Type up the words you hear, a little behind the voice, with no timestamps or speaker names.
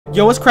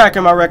Yo, what's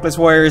cracking, my reckless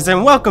warriors,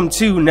 and welcome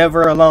to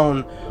Never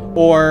Alone,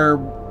 or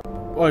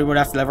well,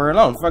 that's Never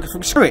Alone.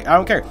 Screw it, I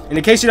don't care. And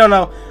in case you don't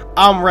know,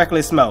 I'm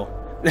Reckless Mo.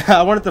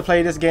 I wanted to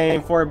play this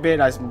game for a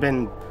bit. I've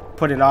been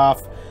putting it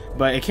off,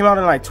 but it came out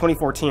in like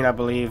 2014, I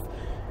believe,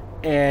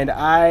 and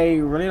I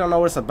really don't know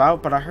what it's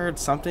about. But I heard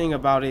something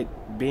about it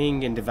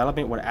being in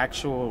development with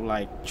actual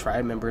like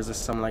tribe members or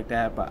something like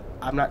that. But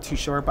I'm not too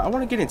sure. But I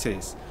want to get into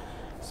this.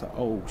 So,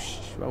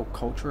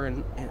 culture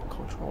and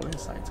cultural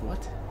insights.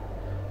 What?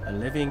 A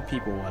living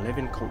people, a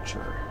living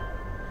culture.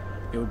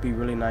 It would be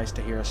really nice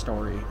to hear a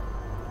story.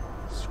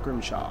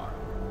 Scrimshaw,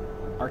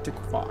 Arctic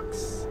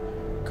fox,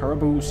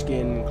 caribou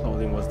skin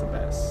clothing was the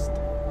best.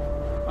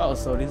 Oh,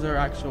 so these are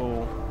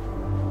actual.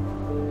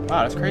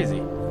 Wow, that's crazy.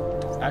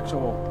 It's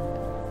actual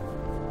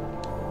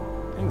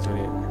things with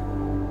it.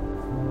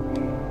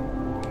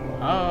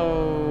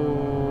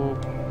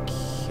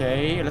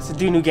 Okay, let's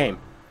do a new game.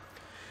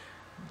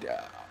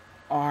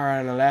 Are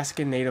an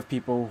Alaskan native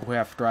people who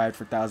have thrived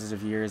for thousands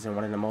of years in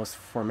one of the most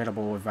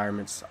formidable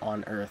environments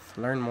on Earth.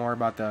 Learn more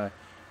about the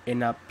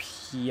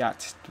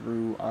Iñupiaq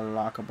through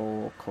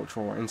unlockable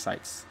cultural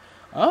insights.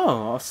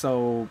 Oh,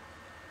 so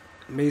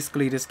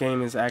basically this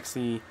game is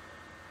actually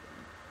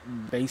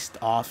based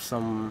off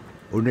some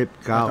like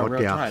a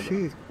real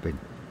tribe.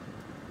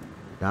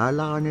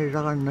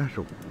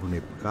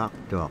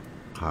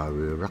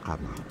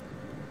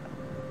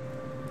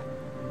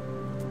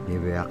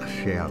 Iñupiaq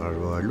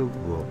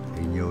siaqarualugu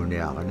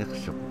Iñupiaq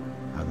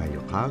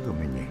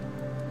angayuqagamini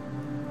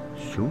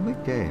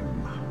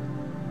sumitema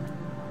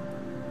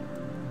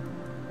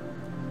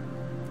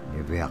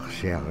Iñupiaq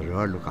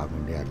siaqarualugu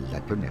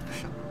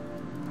amuniallatuneqsa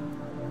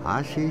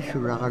asi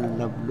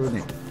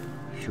suraqallablunik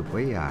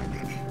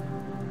supayanik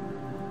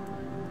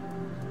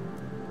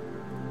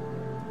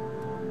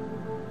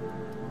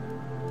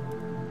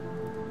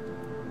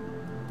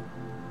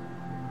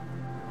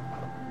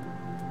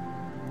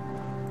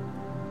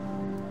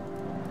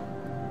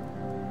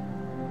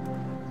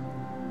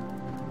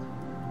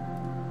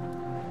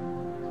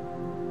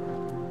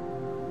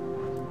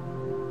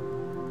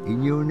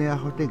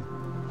Iñupiaq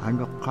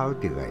ano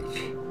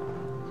qautigaichi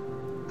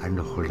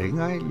ano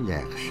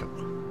hulingaillaqsuq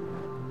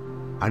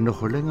ano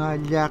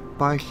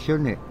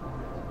hulingaillaqpaalluni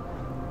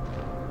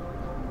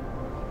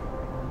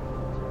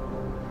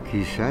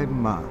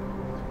kisaimma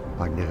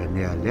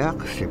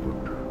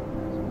panirnialiaqsiput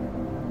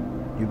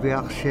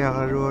Iñupiaq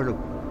siaqarualuk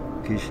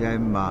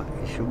kisaimma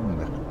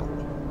isummeqpoq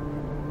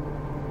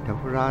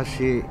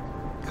tapurasi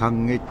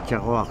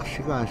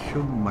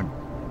kangitsaquaqsigaasumman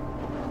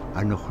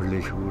ano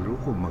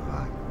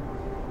hulisuuruqumagaan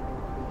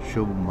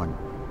summan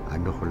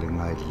ano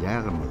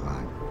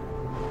hulingaillaqmagaan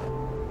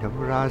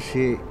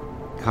tapurasi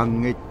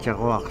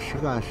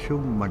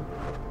kangitsaquaqsigaasumman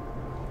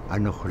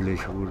ano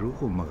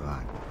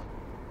hulisuuruqumagaan.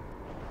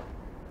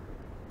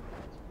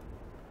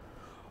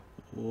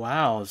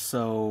 Wow,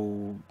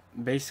 so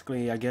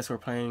basically I guess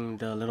we're playing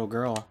the little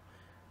girl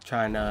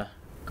trying to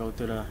go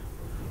through the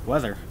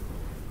weather.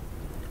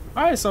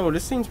 Alright, so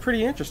this seems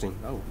pretty interesting.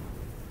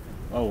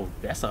 Oh,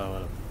 that's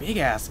a big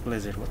ass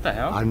blizzard. What the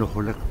hell? Ano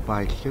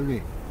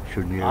huliqpaalluni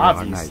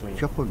Obviously.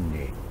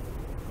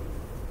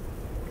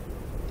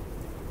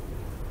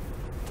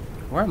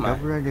 Where am I? Oh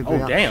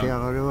damn.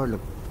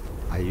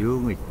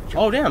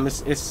 Oh damn,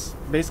 it's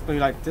basically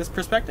like this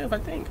perspective, I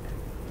think.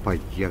 Kind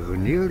of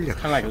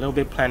like a Little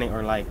Big Planet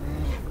or like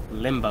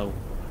Limbo.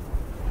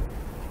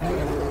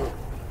 Oh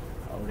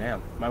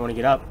damn, might want to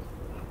get up.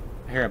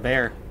 I hear a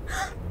bear.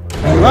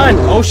 Run!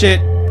 Oh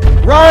shit!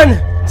 Run!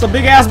 It's a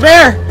big ass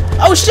bear!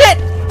 Oh shit!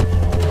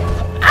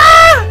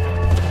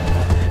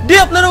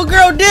 Dip, little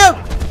girl, dip!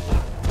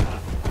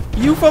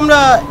 You from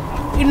the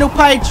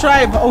Iñupiaq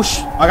tribe. Oh,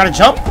 I gotta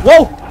jump.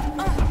 Whoa!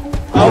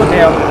 Oh,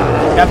 damn.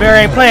 That bear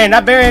ain't playing.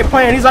 That bear ain't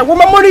playing. He's like, where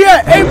my money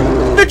at? Hey,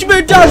 bitch, you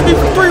been dodging me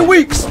for 3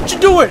 weeks. What you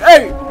doing?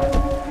 Hey!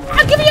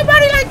 I'll give you your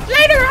money like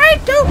later, alright?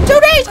 2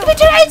 days. Give me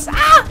 2 days.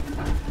 Ah!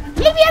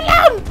 Leave me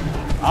alone!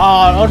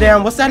 Oh,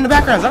 damn. What's that in the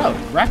background? Is that a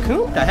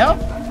raccoon? The hell?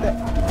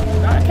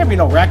 Nah, it can't be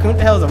no raccoon. What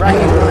the hell is a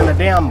raccoon doing in a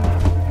damn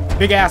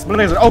big ass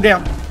blizzard? Oh,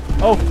 damn.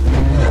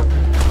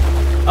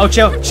 Oh,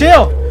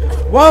 chill.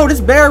 Whoa, this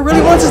bear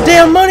really wants his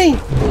damn money.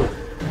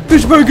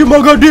 Bitch, better get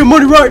my goddamn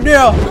money right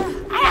now.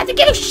 I have to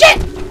give him shit.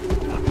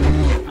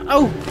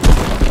 Oh,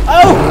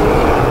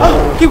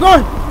 keep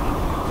going.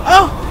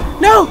 Oh,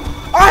 no.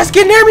 Oh, it's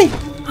getting near me.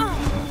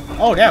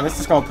 Oh, damn, this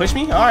is gonna push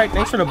me. All right,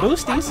 thanks for the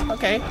boosties.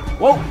 Okay.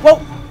 Whoa,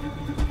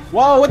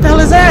 what the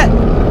hell is that?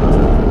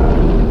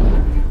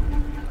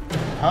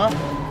 Huh?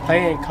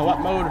 Play in co-op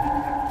mode.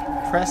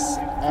 Press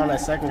on a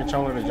second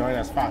controller to join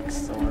as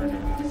Fox. Or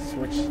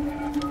switch.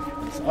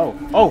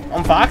 Oh,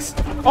 I'm Fox.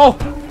 Oh,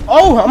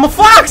 I'm a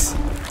fox.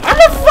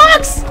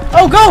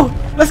 Oh, go.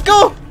 Let's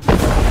go.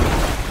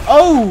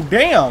 Oh,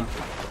 damn.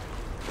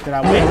 Did I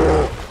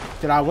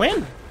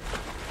win?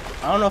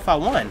 I don't know if I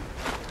won.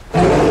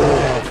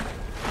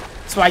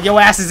 That's why your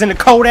ass is in the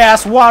cold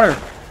ass water.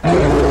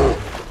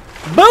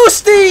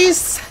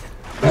 Boosties.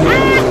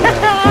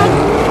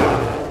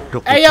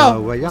 Hey,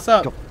 yo. What's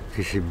up?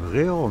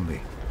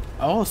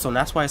 Oh, so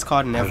that's why it's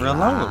called Never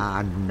Alone.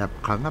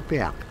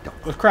 Iñupiaq.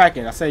 What's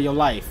cracking? I saved your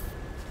life.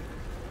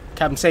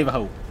 Captain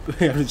Save-A-Ho.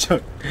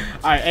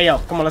 Alright, hey yo,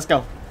 come on, let's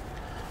go.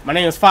 My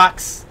name is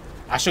Fox.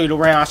 I'll show you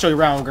around. I'll show you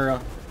around,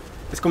 girl.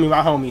 It's gonna be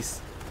my homies.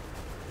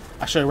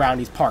 I'll show you around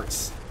these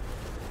parts.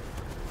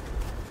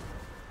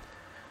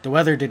 The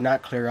weather did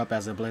not clear up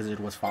as the blizzard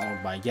was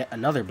followed by yet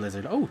another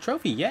blizzard. Oh,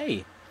 trophy,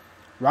 yay!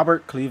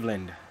 Robert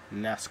Cleveland,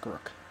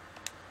 Nascrook.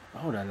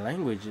 Oh, the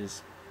language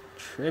is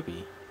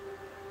trippy.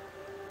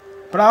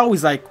 But I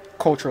always like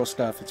cultural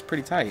stuff. It's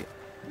pretty tight.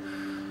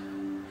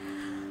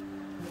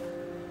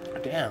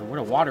 Damn,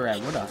 where the water at?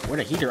 Where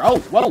the heater? Oh,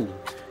 whoa!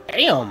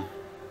 Damn!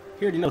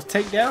 Hearing those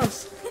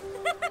takedowns?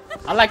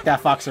 I like that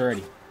fox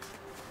already.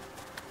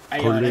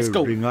 Hey, let's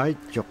go. She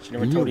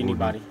never told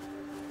anybody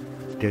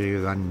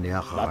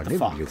about the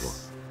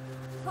fox.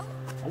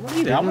 I want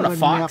either. I want a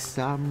fox.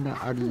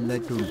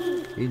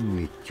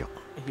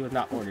 He was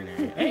not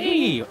ordinary.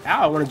 Hey,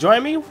 Al, want to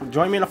join me?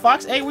 Join me in a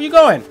fox? Hey, where you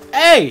going?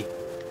 Hey!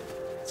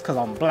 It's because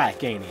I'm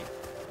black, ain't it?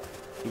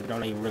 Even though I'm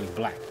not even really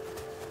black.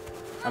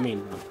 I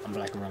mean, I'm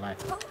black in real life.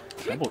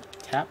 Double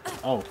tap.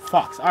 Oh,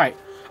 fox. Alright.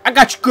 I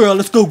got you, girl.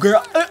 Let's go,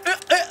 girl.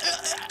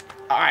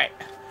 Alright.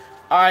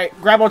 Alright.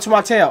 Grab onto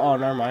my tail. Oh,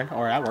 never mind.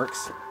 Alright, that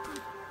works.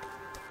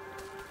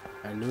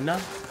 Nuna?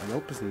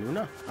 Nope, it's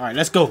Nuna. Alright,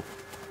 let's go.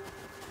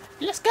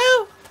 Let's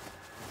go.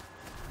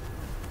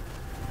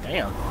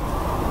 Damn.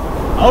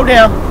 Oh,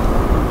 damn.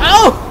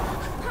 Oh!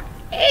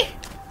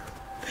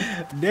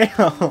 Damn.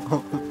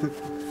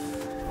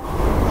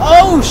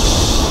 Oh,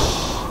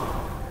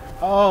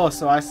 oh,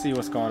 so I see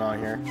what's going on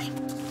here.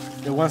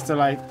 It wants to,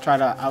 like, try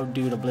to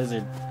outdo the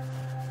blizzard.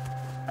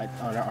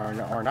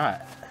 Or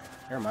not.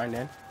 Never mind,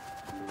 then.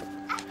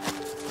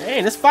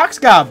 Hey, this fox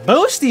got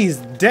boosties.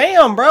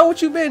 Damn, bro.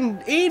 What you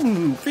been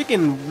eating?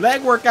 Freaking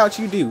leg workouts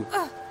you do.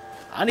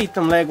 I need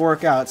them leg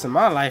workouts in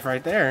my life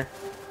right there.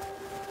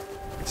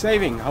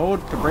 Saving.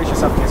 Hold to brace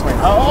yourself against weight.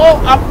 Oh,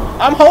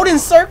 I'm holding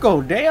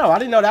circle. Damn, I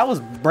didn't know that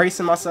was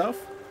bracing myself.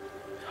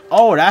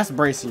 Oh, that's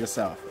bracing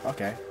yourself.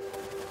 Okay.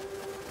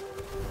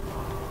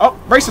 Oh,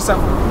 brace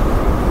yourself.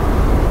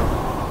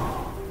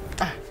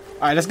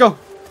 Alright, let's go.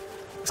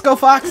 Let's go,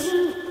 Fox.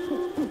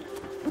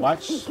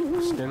 Watch.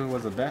 Skin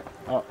was a bet.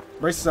 Oh,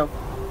 brace yourself.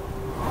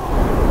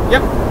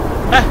 Yep.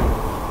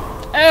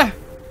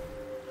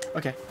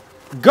 Okay.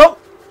 Go.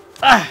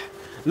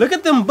 Look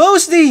at them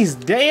boosties.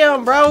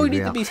 Damn, bro. We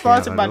need to be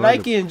sponsored by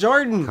Nike and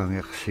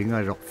Jordan.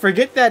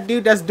 Forget that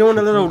dude that's doing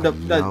a little the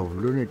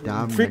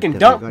freaking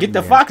dunk. Get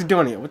the fox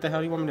doing it. What the hell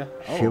do you want me to?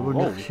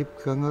 Oh,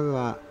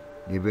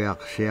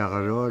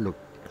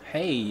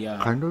 hey. Oh,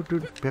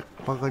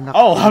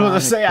 I was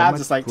gonna say I'll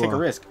just like take a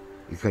risk.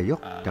 I'm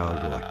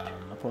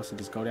supposed to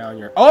just go down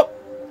here. Oh,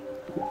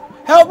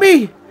 help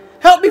me!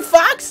 Help me,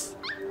 Fox!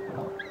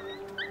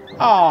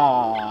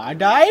 Oh, I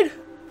died.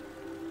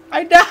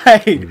 I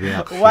died.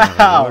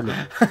 Wow.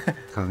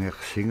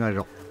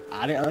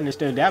 I didn't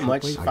understand that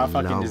much. If I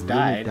fucking just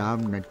died,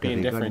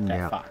 being different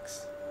than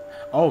Fox.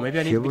 Oh, maybe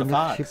I need to be the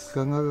Fox.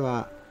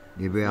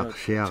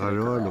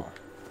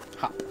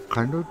 Hop.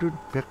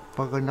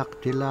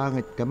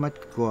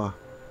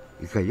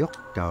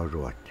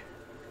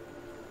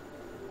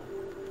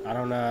 I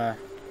don't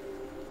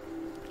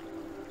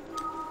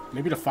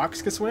maybe the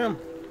fox could swim.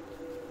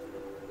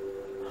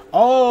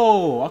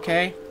 Oh,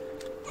 okay.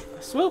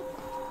 Swoop.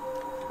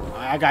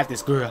 I got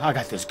this girl. I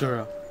got this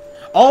girl.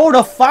 Oh,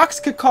 the fox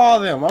could call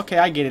them. Okay,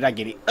 I get it. I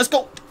get it. Let's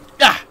go.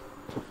 Ah.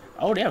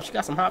 Oh, damn. She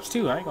got some hops,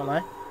 too. I ain't gonna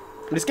lie.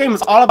 This game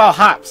is all about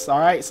hops,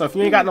 alright? So if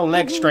you ain't got no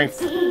leg strength,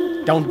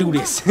 don't do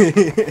this.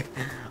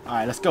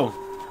 Alright, let's go.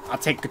 I'll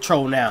take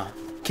control now.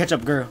 Catch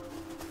up, girl.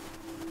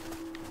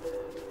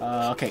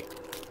 Okay.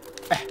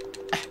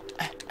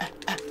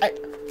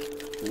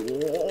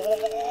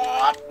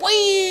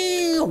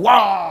 Whee!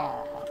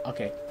 Wow.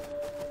 Okay.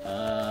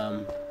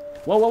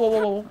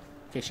 Whoa.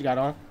 Okay, she got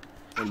on.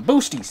 And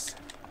boosties.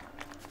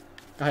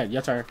 Go ahead,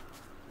 your turn.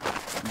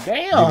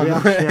 Damn.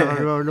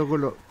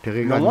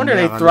 No wonder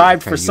they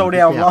thrived for so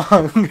damn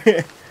long. Oh,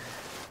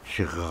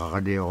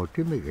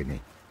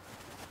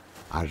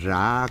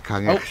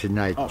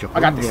 I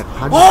got this.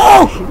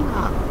 Oh!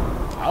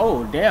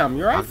 Oh, damn.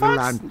 You're right,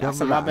 Fox? That's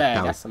my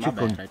bad. That's my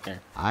bad right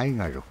there.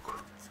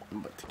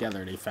 But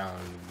together they found...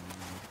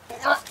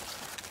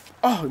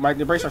 Oh, we might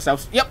brace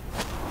ourselves. Yep.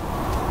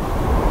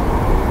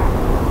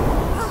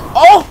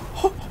 Oh!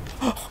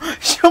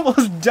 She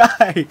almost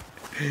died.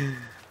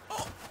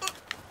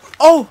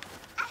 Oh!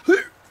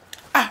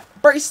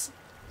 Brace!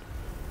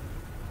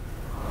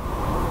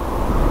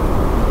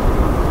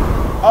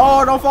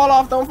 Oh, don't fall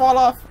off, don't fall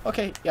off.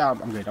 Okay, yeah,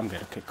 I'm good,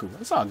 Okay, cool.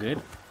 It's all good.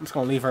 I'm just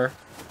gonna leave her.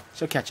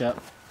 She'll catch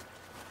up.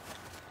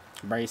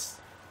 Brace.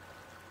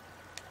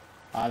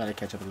 Oh, I gotta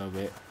catch up a little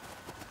bit.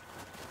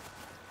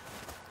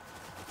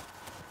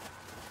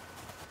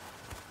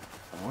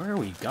 Where are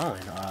we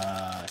going?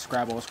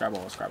 Scrabble.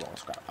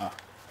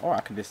 Or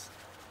I can just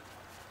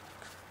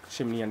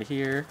shimmy under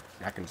here.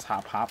 I can just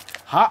hop.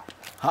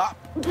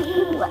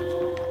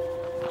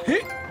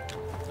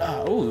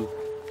 Oh,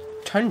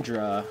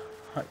 Tundra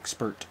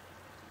expert.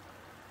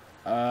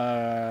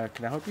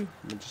 Can I help you?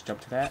 Let me just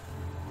jump to that.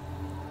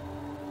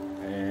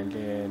 And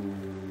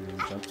then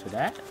jump to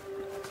that.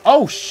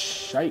 Oh,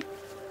 shite.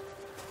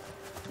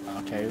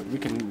 Okay, we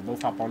can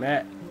both hop on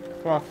that.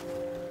 Come on.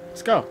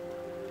 Let's go.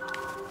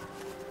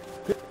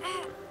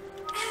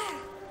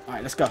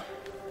 Alright, let's go.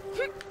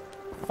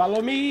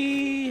 Follow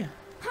me.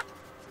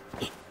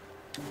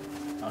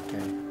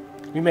 Okay.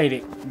 We made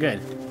it.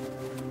 Good.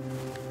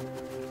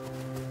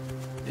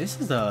 This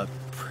is a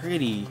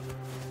pretty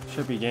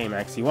trippy game,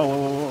 actually. Whoa, whoa,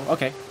 whoa, whoa.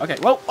 Okay, okay.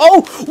 Whoa,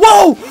 oh,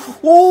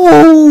 whoa!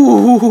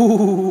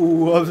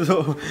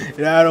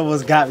 That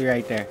almost got me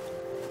right there.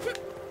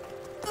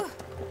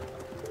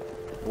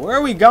 Where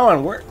are we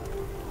going? Where?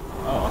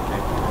 Oh, okay.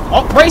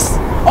 Oh, brace!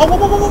 Oh, whoa,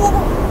 whoa, whoa, whoa,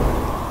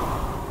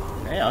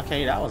 whoa! Hey,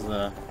 okay, that was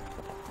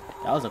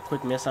a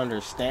quick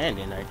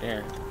misunderstanding right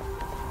there.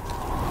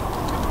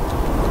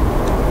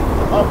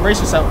 Oh, brace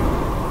yourself.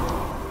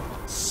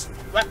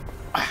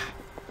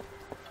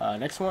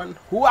 Next one.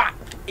 Hooah!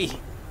 I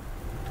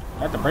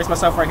have to brace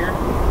myself right here.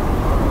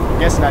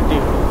 Guessing I do.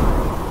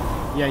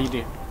 Yeah, you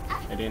do.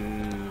 And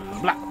then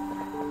blah.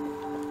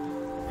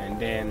 And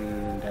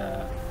then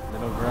the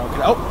little girl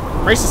can. Oh,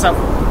 brace yourself.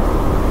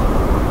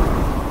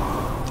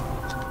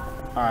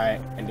 All right,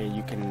 and then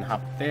you can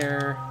hop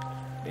there.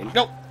 Then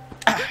go.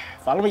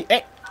 Follow me.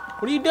 Hey,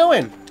 what are you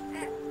doing?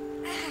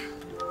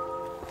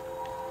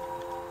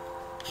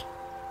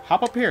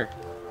 Hop up here.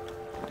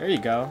 There you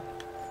go.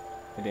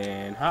 And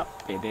then hop.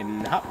 And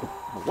then hop.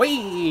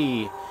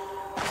 Way.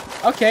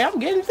 Okay, I'm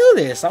getting through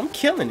this. I'm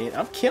killing it.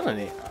 I'm killing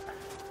it.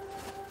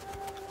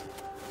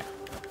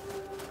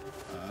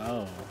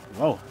 Oh.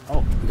 Whoa.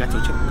 Oh, we got to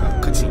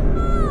cutscene.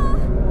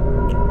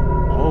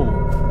 Oh.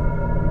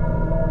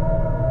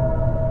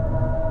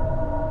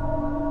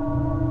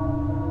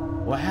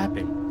 What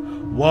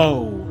happened?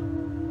 Whoa.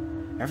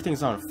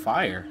 Everything's on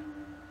fire.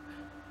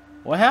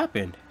 What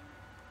happened?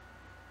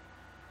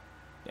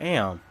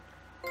 Damn.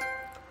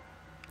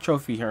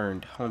 Trophy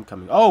earned.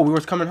 Homecoming. Oh, we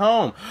were coming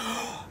home.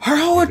 Our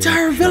whole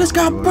entire village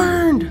got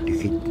burned.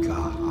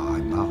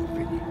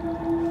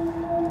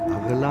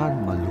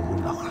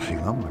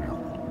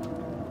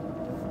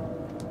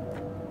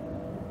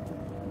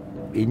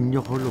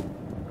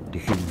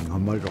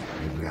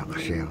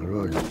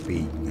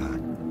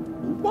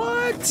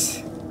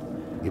 What?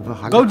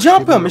 Go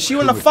jump him and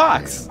shoot in the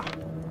fox. I'll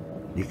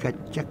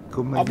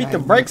beat the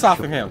brakes off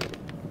of him.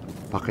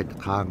 That's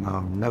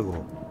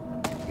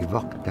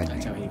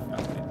how he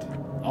found it.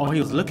 Oh,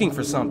 he was looking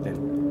for something.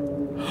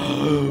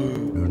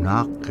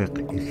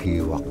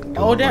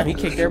 Oh, damn, he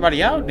kicked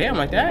everybody out? Damn,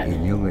 like that?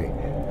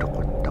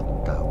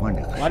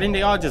 Why didn't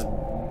they all just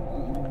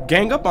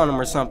gang up on him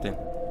or something?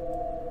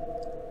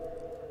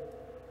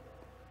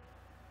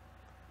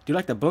 Do you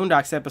like the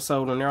Boondocks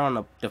episode when they're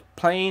on the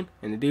plane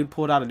and the dude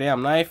pulled out a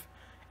damn knife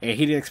and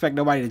he didn't expect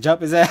nobody to jump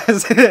his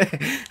ass? And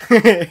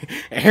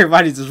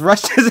everybody just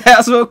rushed his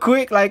ass real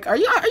quick. Like, are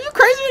you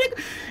crazy?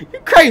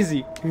 You're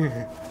crazy. Only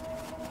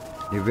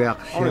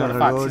the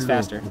fox is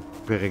faster.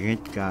 Everything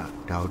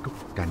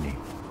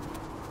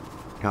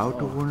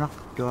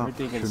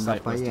in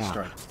sight was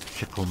destroyed.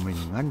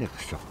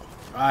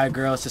 Alright,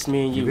 girl, it's just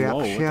me and you. Whoa,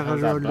 what the hell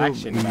is that black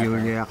shit in the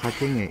background?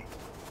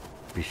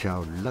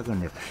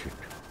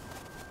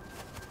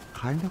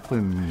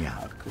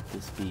 How could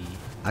this be?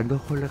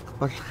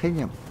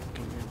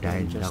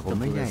 Just the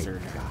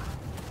blizzard.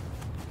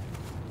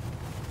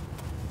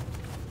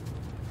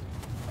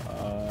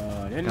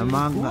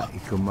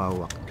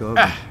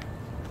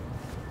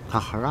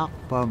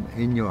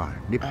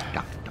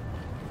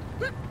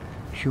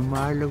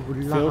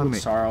 Filled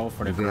with sorrow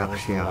for the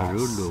girl's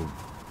loss.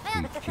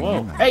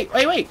 Whoa! Hey,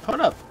 wait!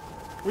 Hold up!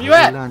 Where you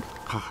at? The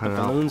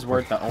balloons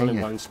weren't the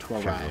only ones to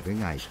arrive.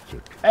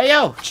 Hey,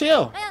 yo!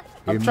 Chill!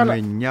 I'm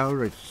trying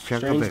to...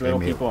 Strange little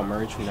people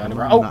emerge from the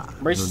underground. Oh!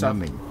 Brace yourself.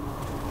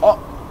 Oh!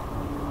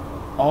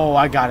 Oh,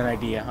 I got an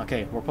idea.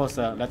 Okay, we're supposed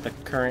to let the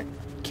current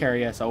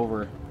carry us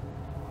over.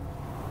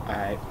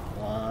 Alright,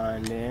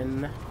 one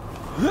in.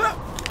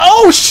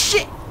 Oh,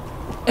 shit!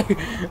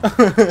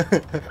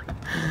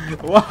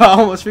 Wow, I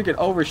almost freaking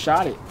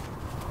overshot it.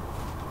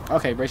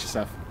 Okay, brace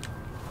yourself.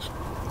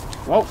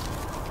 Whoa.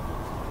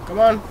 Come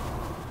on.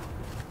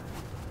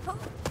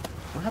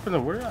 What happened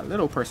to where that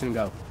little person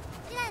go?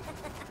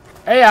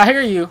 Hey, I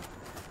hear you.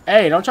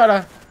 Hey, don't try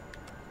to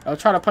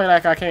play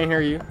like I can't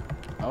hear you.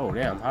 Oh,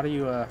 damn. How do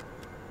you,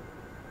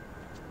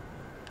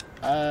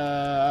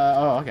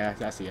 oh, okay.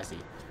 I see.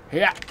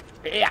 Yeah.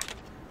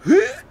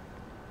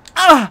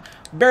 Ah!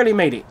 Barely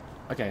made it.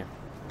 Okay.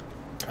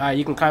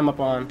 You can climb up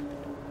on,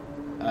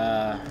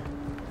 I'm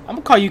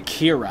gonna call you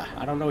Kira.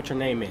 I don't know what your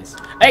name is.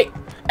 Hey!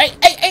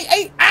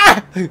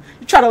 Ah! You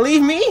try to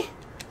leave me?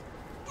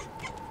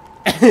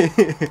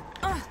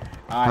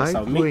 Alright,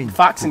 so me,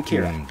 Fox and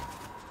Kira.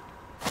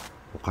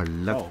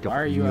 Oh, why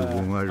are you,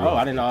 oh,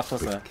 I didn't know I was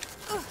supposed to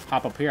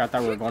hop up here. I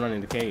thought we were going on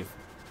in the cave.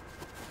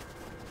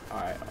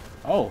 Alright.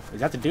 Oh, is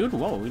that the dude?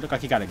 Whoa, he look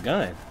like he got a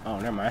gun. Oh,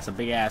 never mind. That's a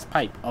big ass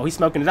pipe. Oh, he's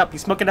smoking it up.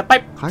 He's smoking the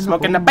pipe.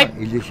 Smoking the pipe.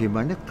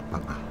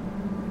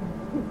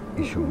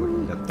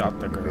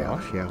 Thought the girl.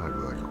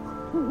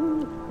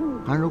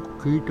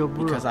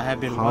 Because I have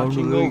been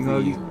watching over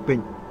you.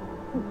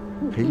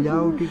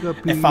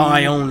 If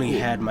I only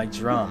had my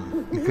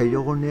drum,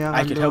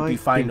 I could help you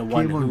find the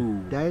one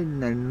who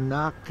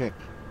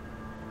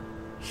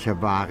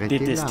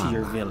did this to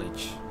your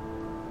village.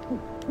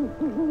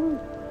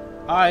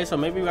 Alright, so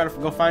maybe we gotta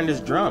go find this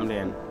drum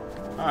then.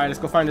 Alright, let's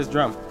go find this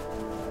drum.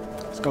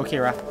 Let's go,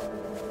 Kira.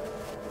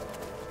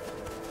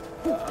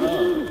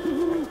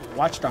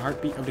 Watch the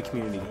heartbeat of the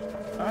community.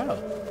 Oh.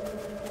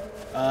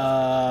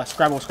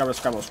 Scrabble.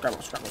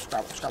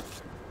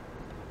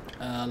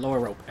 Lower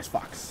rope as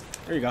Fox.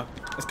 There you go.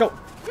 Let's go.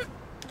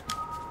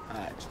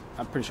 Alright.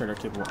 I'm pretty sure they're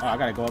capable. Oh, I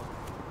gotta go up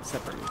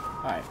separately.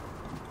 Alright.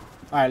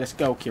 Alright, let's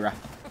go, Kira.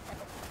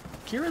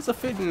 Kira's a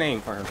fitting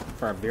name for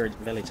a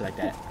village like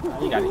that.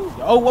 Oh, you got it.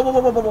 Oh,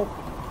 whoa.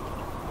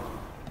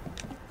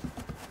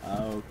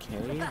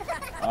 Okay.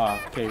 Oh,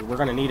 okay, we're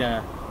gonna need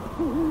a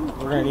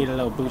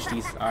little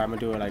boosties. Alright, I'm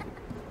gonna do it like,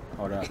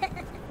 hold up.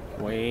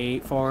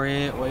 Wait for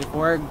it.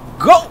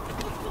 Go!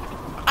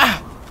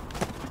 Ah!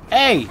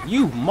 Hey,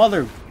 you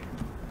mother.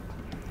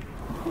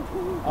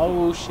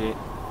 Oh shit.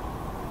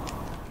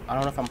 I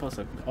don't know if I'm supposed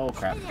to. Oh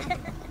crap.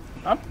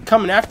 I'm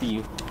coming after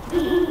you.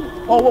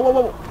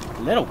 Whoa.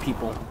 Little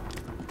people.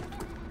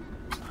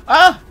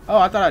 Ah! Oh,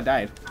 I thought I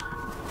died.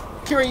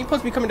 Kira, you're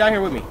supposed to be coming down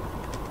here with me.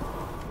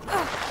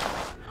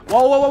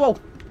 Whoa.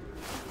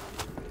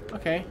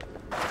 Okay.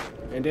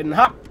 And then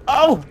hop.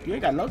 Oh! You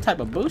ain't got no type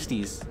of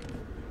boosties.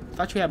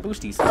 Thought you had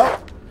boosties.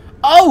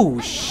 Oh!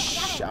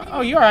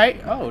 Oh, you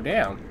alright? Oh,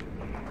 damn.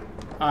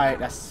 Alright,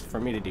 that's for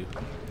me to do.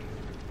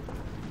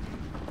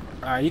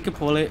 Alright, you can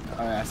pull it.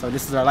 Alright, so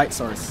this is our light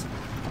source.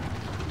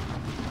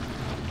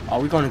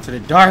 Oh, we're going into the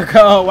dark.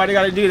 Oh, why do you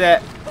gotta do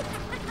that?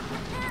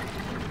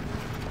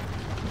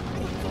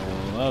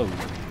 Oh.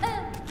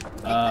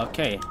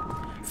 Okay.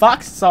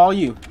 Fox, it's all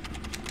you.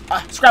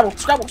 Scrabble.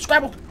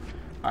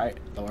 Alright,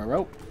 lower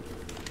rope.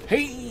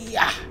 Hey!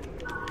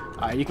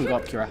 Alright, you can go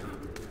up, Kira.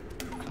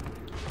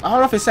 I don't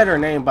know if it said her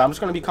name, but I'm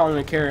just gonna be calling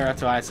her Kira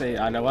until I say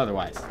I know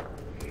otherwise.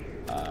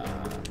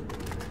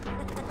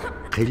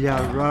 The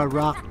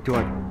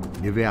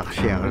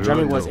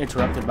drumming was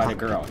interrupted by the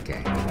girl.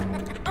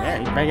 Yeah,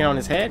 he's banging on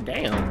his head.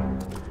 Damn.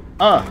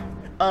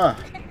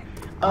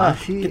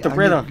 Get the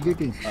rhythm.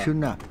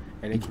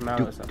 And it came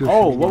out of stuff.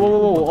 Oh,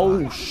 whoa.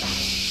 Oh,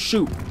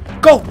 shoot.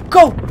 Go.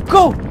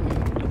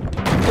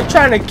 They're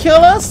trying to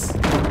kill us?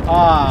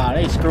 Ah,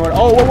 they screwing.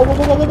 Oh,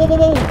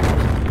 whoa.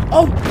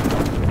 Oh.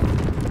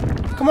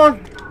 Come on.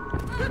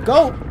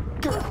 Go.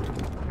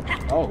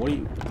 Oh, what are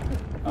you?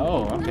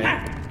 Oh, okay.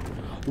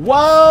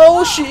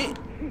 Whoa, shit.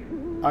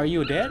 Are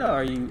you dead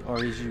or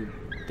is you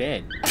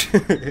dead?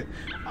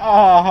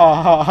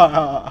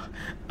 Oh,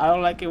 I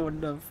don't like it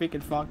when the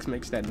freaking fox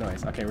makes that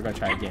noise. Okay, we're gonna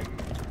try again.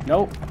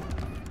 Nope.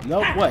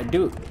 What?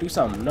 Do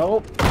something.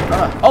 Nope.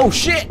 Oh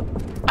shit!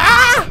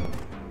 Ah!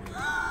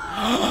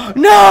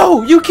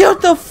 No! You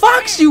killed the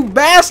fox, you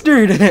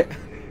bastard!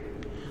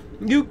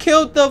 You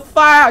killed the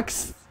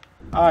fox.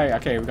 All right.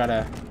 Okay, we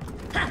gotta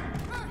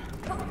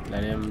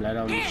let him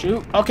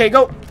shoot. Okay,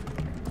 go.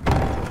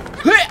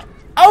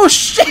 Oh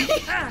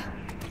shit!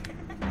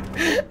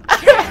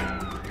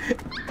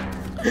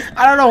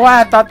 I don't know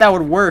why I thought that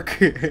would work.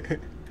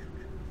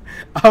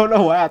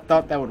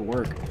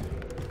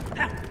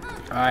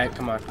 Alright,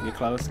 come on. Get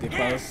close,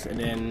 and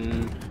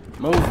then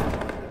move.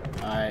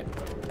 Alright.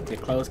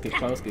 Get close.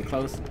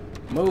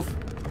 Move.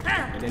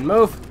 And then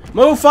move.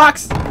 Move,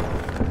 Fox!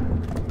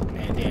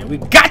 And then we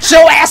got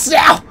your ass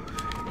now!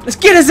 Let's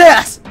get his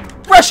ass!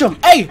 Rush him!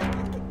 Hey!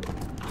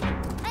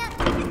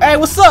 Hey,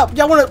 what's up?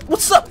 Y'all wanna...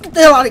 What's up? Get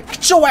the hell out of here!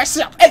 Get your ass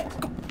out! Hey!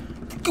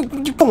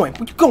 Where you going?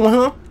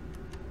 Huh?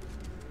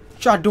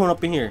 What y'all doing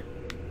up in here?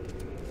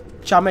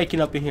 What y'all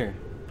making up in here?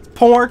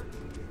 Porn?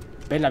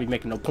 Better not be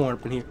making no porn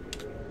up in here.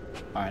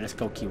 Alright, let's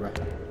go, Kira.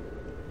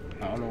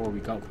 I don't know where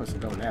we supposed to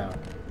go now.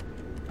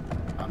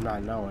 I'm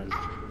not knowing.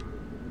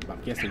 I'm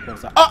guessing we're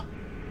supposed to... Oh!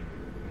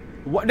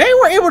 What? They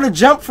were able to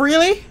jump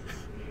freely?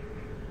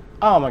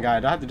 Oh my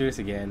god, do I have to do this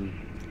again?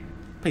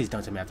 Please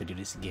don't tell me I have to do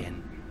this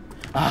again.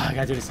 Ah, I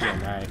gotta do this again.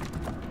 Alright.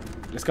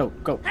 Let's go.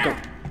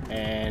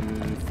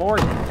 And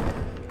forward.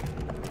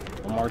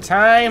 One more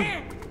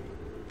time.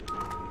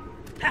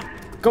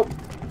 Go.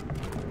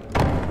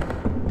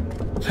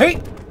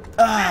 Hey!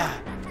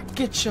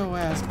 Get your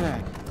ass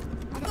back.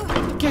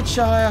 Get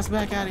your ass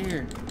back out of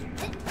here.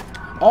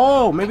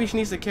 Oh, maybe she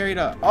needs to carry it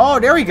up. Oh,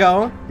 there we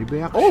go.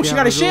 Oh, she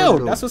got a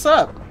shield. That's what's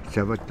up.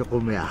 Can I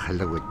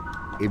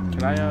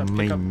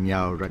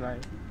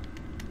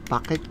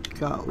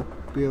pick up?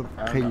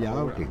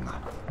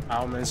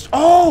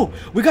 Oh,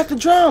 we got the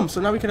drum.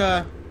 So now we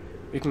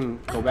can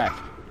go back.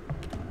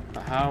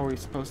 How are we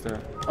supposed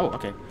to? Oh,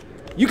 okay.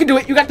 You can do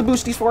it. You got the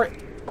boosties for it.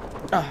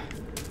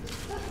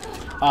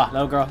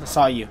 Little girl, I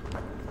saw you.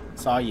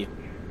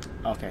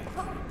 Okay.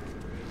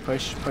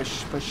 Push.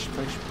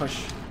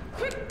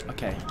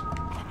 Okay.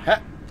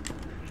 Hup.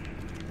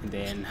 And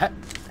then hup.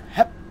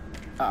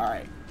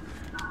 Alright.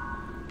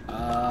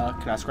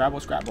 Can I scrabble?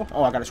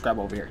 Oh, I got a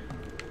scrabble over here.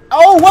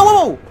 Oh,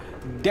 whoa!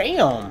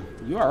 Damn!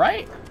 You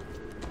alright?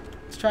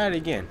 Let's try it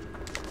again.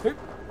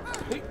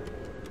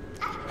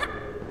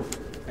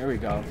 There we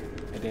go.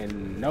 And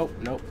then, nope.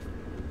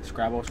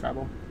 Scrabble.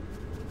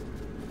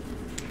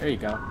 There you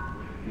go.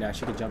 Now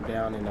she can jump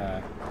down and,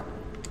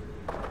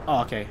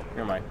 oh, okay.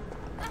 Never mind.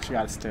 She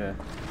got us to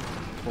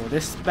pull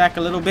this back a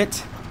little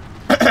bit.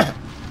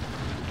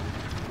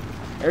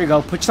 There you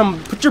go. Put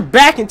your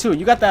back into it.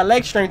 You got that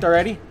leg strength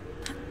already.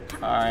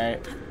 Alright.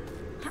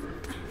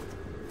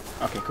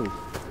 Okay, cool.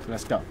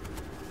 Let's go.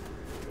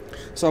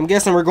 So I'm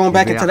guessing we're going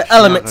back into the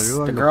elements.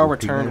 The girl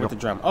returned with the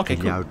drum. Okay,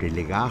 cool.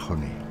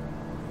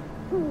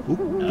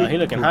 He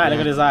looking high.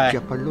 Look at his eye. He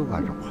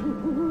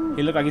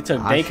looked like he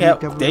took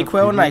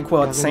Dayquil and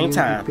NyQuil at the same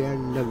time.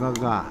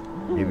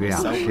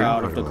 So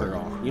proud of the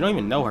girl. You don't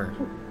even know her.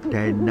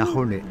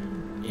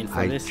 And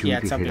for this, he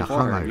had something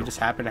for her. You just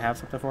happen to have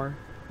something for her?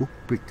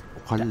 The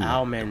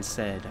owlman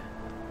said,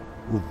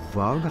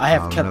 I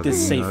have kept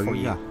this safe for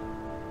you.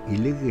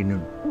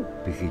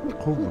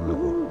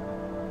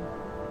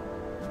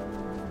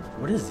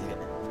 What is it?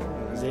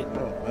 Is it?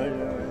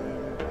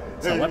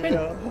 It's a weapon?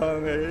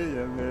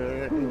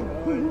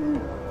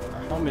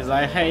 Homie's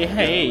like, hey.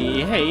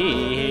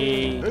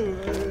 Hey.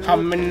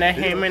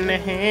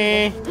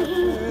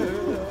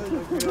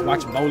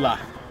 Watch Bola.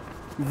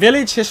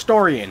 Village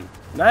historian.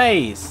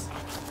 Nice.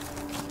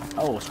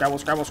 Oh, Scrabble.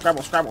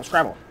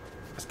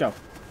 Let's go.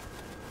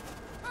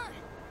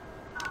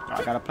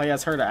 I gotta play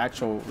as her to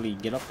actually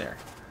get up there.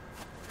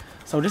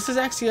 So this is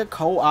actually a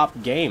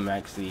co-op game,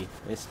 actually.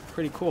 It's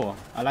pretty cool.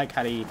 I like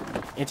how they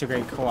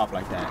integrate co-op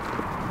like that.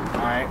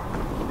 Alright.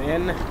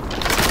 Then...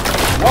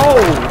 Whoa!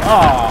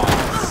 Oh,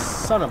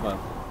 son of a...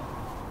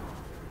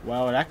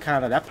 Well,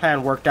 that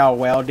plan worked out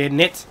well, didn't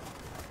it?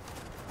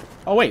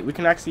 Oh, wait. We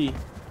can actually...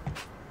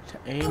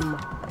 aim...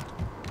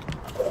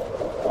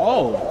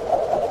 Oh!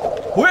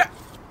 What?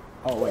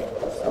 Oh, wait.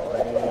 So,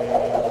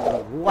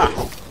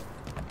 wow!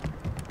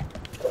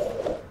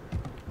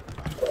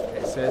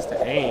 It says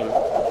to aim...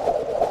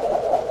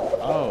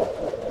 Oh.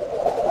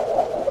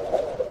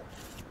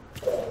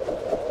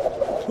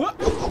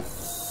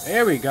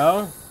 There we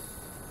go.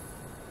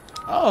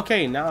 Oh,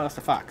 okay, now that's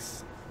the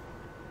fox.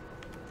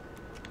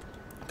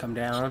 Come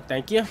down.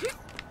 Thank you.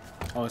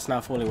 Oh, it's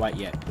not fully white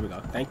yet. Here we go.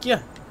 Thank you.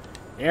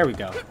 There we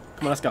go.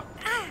 Come on, let's go.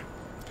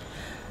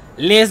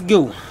 Let's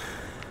go.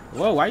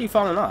 Whoa, why are you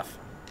falling off?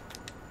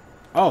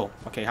 Oh,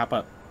 okay, hop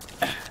up.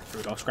 Here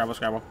we go.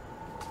 Scrabble.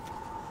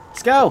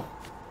 Let's go.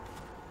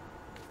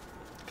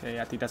 Okay,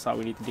 I think that's all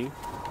we need to do.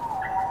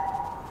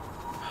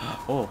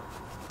 Oh,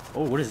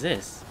 what is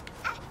this?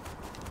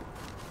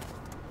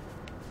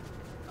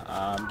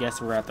 I'm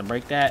guessing we're gonna have to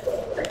break that.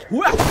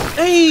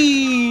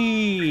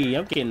 Hey!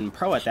 I'm getting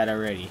pro at that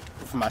already.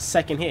 For my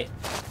second hit.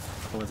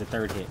 Or was it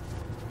third hit?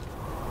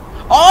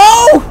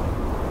 Oh!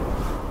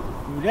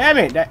 Damn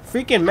it, that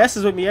freaking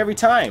messes with me every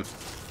time.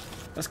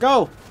 Let's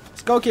go,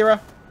 Kira.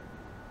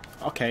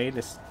 Okay,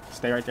 just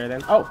stay right there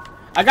then. Oh,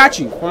 I got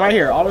you from right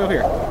here, all the way over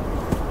here.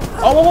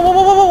 Oh,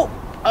 whoa.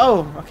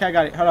 Oh, okay, I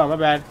got it. Hold on, my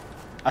bad.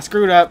 I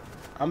screwed up.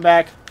 I'm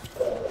back.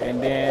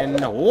 And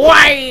then,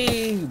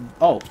 why?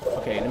 Oh,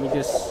 okay. Let me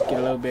just get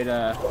a little bit.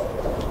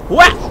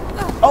 What?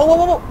 Oh,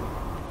 whoa.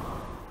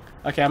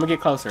 Okay, I'm gonna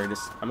get closer. I'm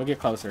gonna get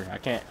closer. I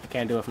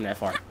can't do it from that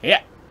far.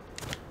 Yeah.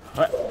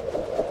 What?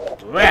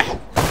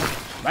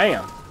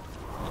 Bam.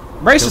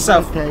 Brace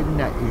yourself.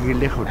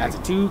 As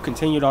the two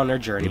continued on their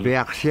journey, the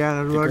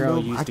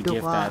girl used the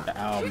gift that the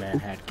owl man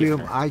had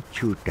given her.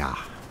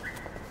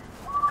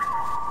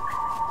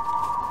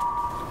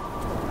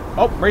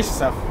 Oh, brace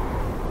yourself.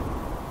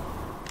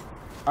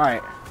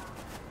 Alright.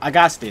 I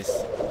got this.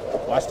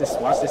 Watch this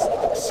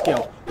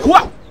skill.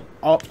 What?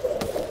 Oh,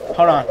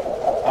 hold on.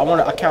 I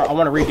wanna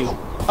redo.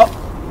 Oh,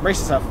 brace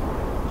yourself.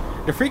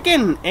 The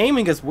freaking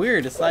aiming is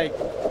weird. It's like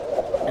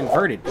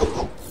inverted.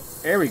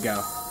 There we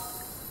go.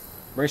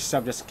 Brace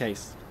yourself just in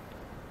case.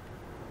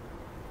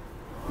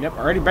 Yep,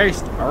 already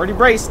braced.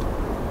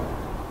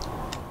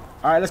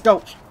 Alright, let's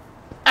go.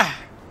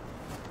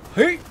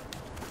 Hey.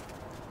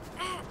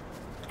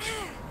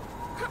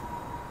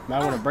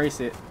 Might want to brace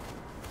it.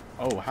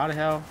 Oh, how the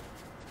hell?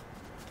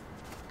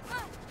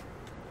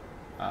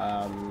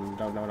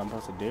 Don't know what I'm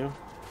supposed to do.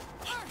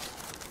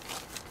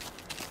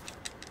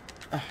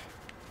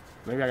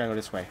 Maybe I gotta go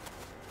this way.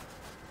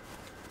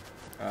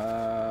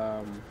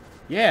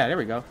 Yeah, there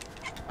we go.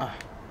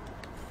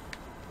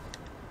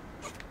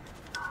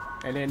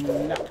 And then,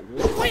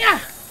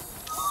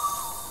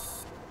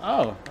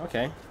 oh,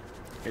 okay.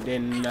 And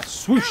then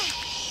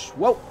swoosh.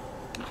 Whoa.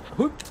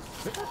 Whoop.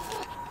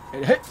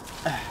 And hit.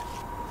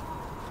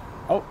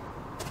 Oh.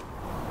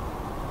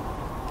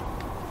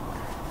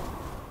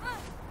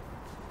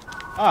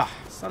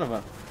 Son of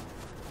a.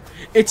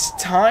 It's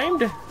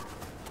timed?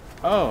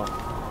 Oh.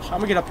 I'm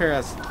gonna get up here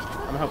I'm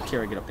gonna help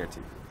Kira get up there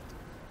too.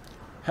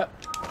 Hup.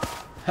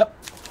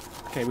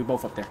 Okay, we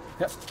both up there.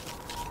 Yep.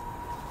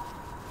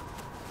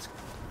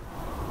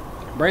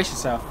 Brace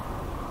yourself.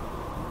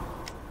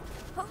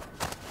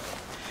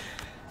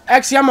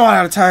 Actually, I'm all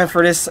out of time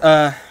for this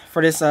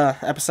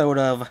episode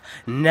of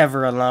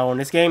Never Alone.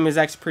 This game is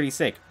actually pretty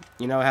sick.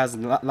 You know, it has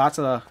lots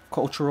of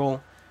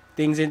cultural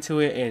things into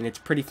it, and it's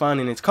pretty fun,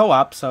 and it's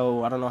co-op,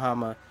 so I don't know how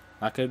I'm gonna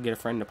I could get a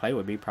friend to play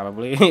with me,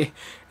 probably.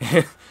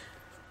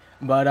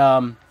 But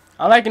I'm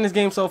liking this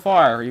game so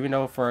far, even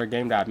though for a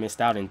game that I missed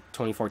out in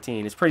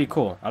 2014. It's pretty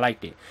cool. I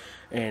liked it.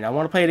 And I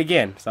want to play it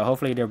again, so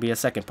hopefully there'll be a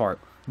second part.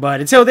 But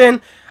until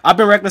then, I've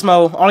been Reckless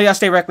Mo. All y'all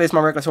stay reckless,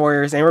 my Reckless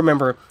Warriors. And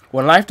remember,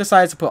 when life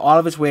decides to put all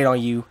of its weight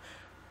on you,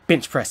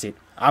 bench press it.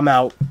 I'm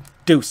out.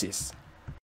 Deuces.